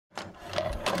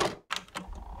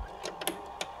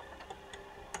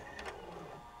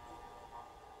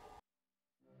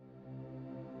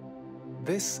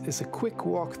This is a quick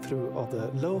walkthrough of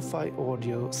the Lo-Fi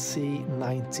Audio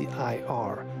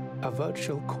C-90ir, a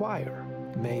virtual choir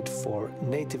made for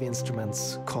Native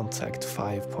Instruments Kontakt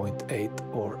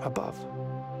 5.8 or above.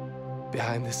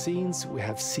 Behind the scenes we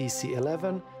have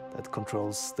CC11 that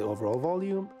controls the overall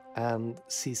volume, and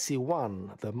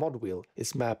CC1, the mod wheel,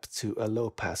 is mapped to a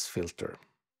low-pass filter.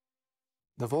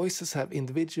 The voices have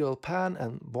individual pan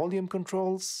and volume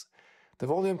controls. The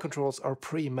volume controls are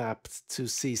pre-mapped to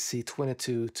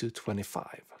CC22 to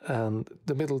 25, and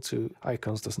the middle two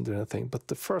icons doesn't do anything, but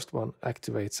the first one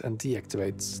activates and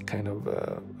deactivates kind of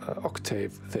a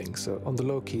octave thing. So on the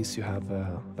low keys you have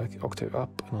like octave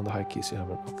up, and on the high keys you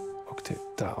have an octave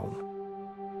down.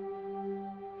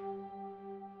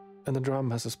 And the drum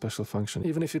has a special function.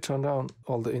 Even if you turn down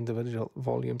all the individual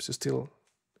volumes, you still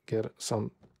get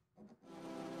some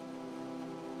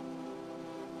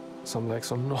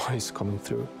noise coming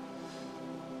through.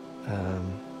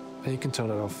 And you can turn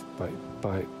it off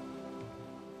by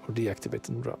or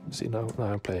deactivating the drum. See, now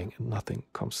I'm playing and nothing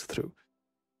comes through.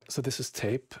 So this is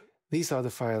tape. These are the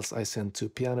files I sent to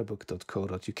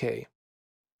pianobook.co.uk.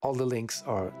 All the links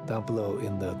are down below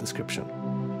in the description.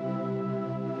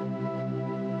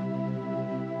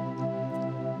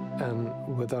 And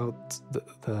without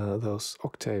those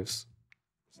octaves,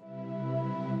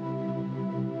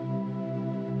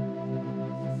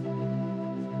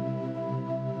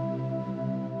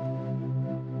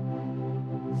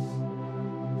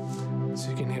 so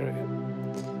you can hear it.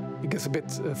 It gets a bit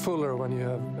fuller when you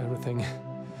have everything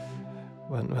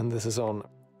when this is on.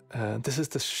 This is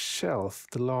the shelf,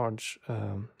 the large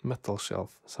metal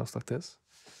shelf. Sounds like this.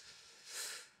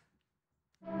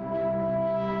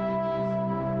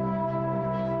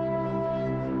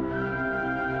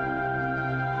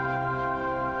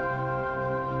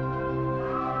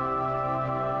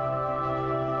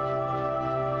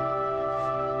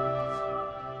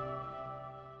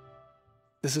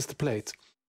 This is the plate.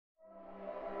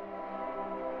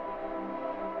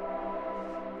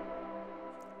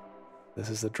 This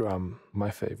is the drum,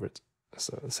 my favorite.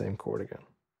 So the same chord again.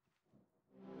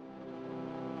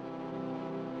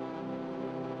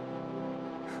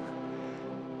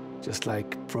 Just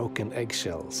like broken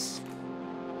eggshells.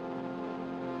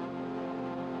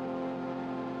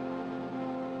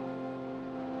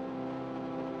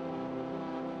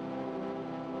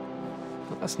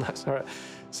 That's nice. All right.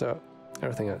 So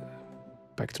everything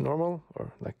back to normal,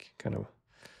 or like kind of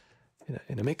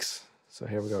in a mix. So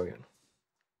here we go again.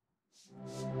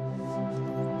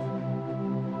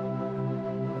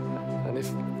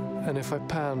 And if I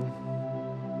pan,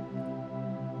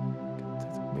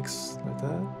 mix like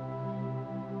that,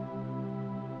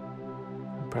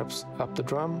 and perhaps up the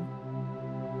drum.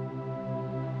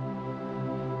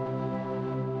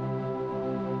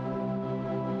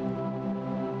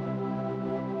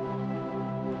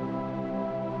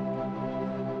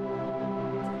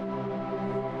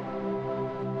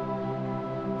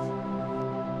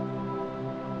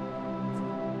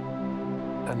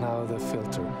 And now the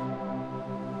filter.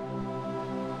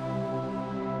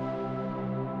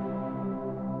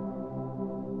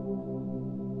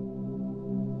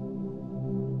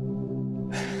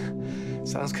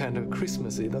 Sounds kind of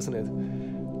Christmassy, doesn't it?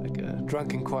 Like a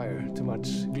drunken choir, too much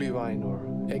glühwein or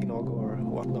eggnog or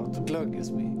whatnot. Glögg,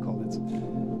 as we call it.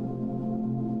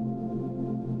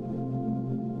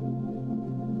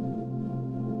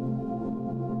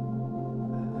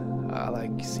 I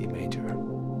like C major.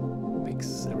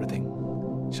 Makes everything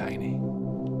shiny.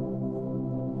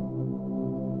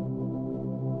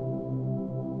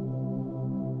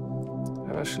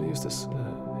 I've actually used this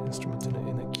instrument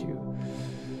in a cue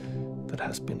that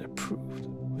has been approved,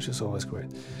 which is always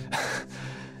great.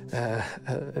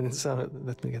 And it sounded,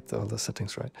 let me get all the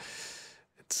settings right.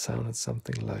 It sounded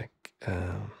something like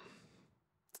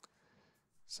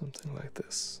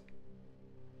this.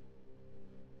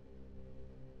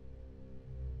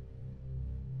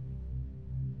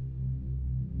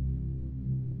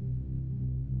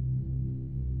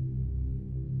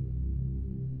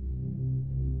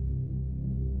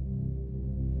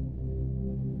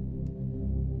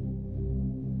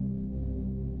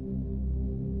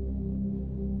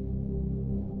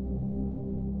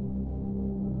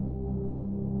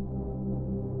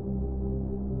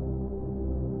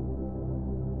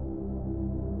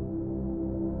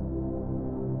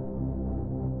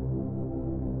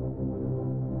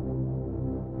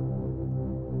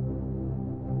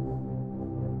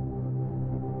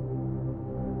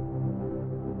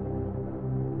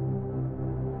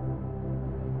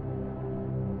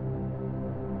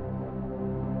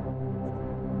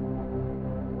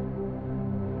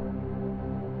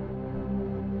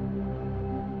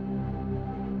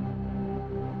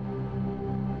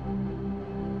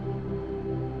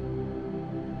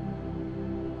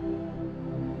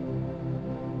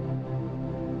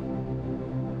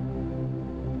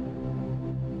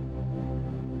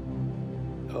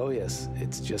 yes,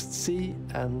 it's just C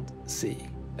and C.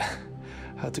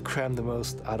 How to cram the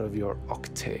most out of your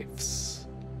octaves.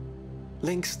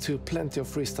 Links to plenty of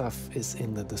free stuff is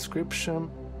in the description.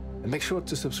 And make sure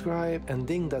to subscribe and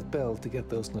ding that bell to get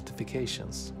those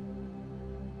notifications.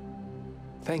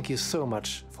 Thank you so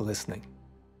much for listening.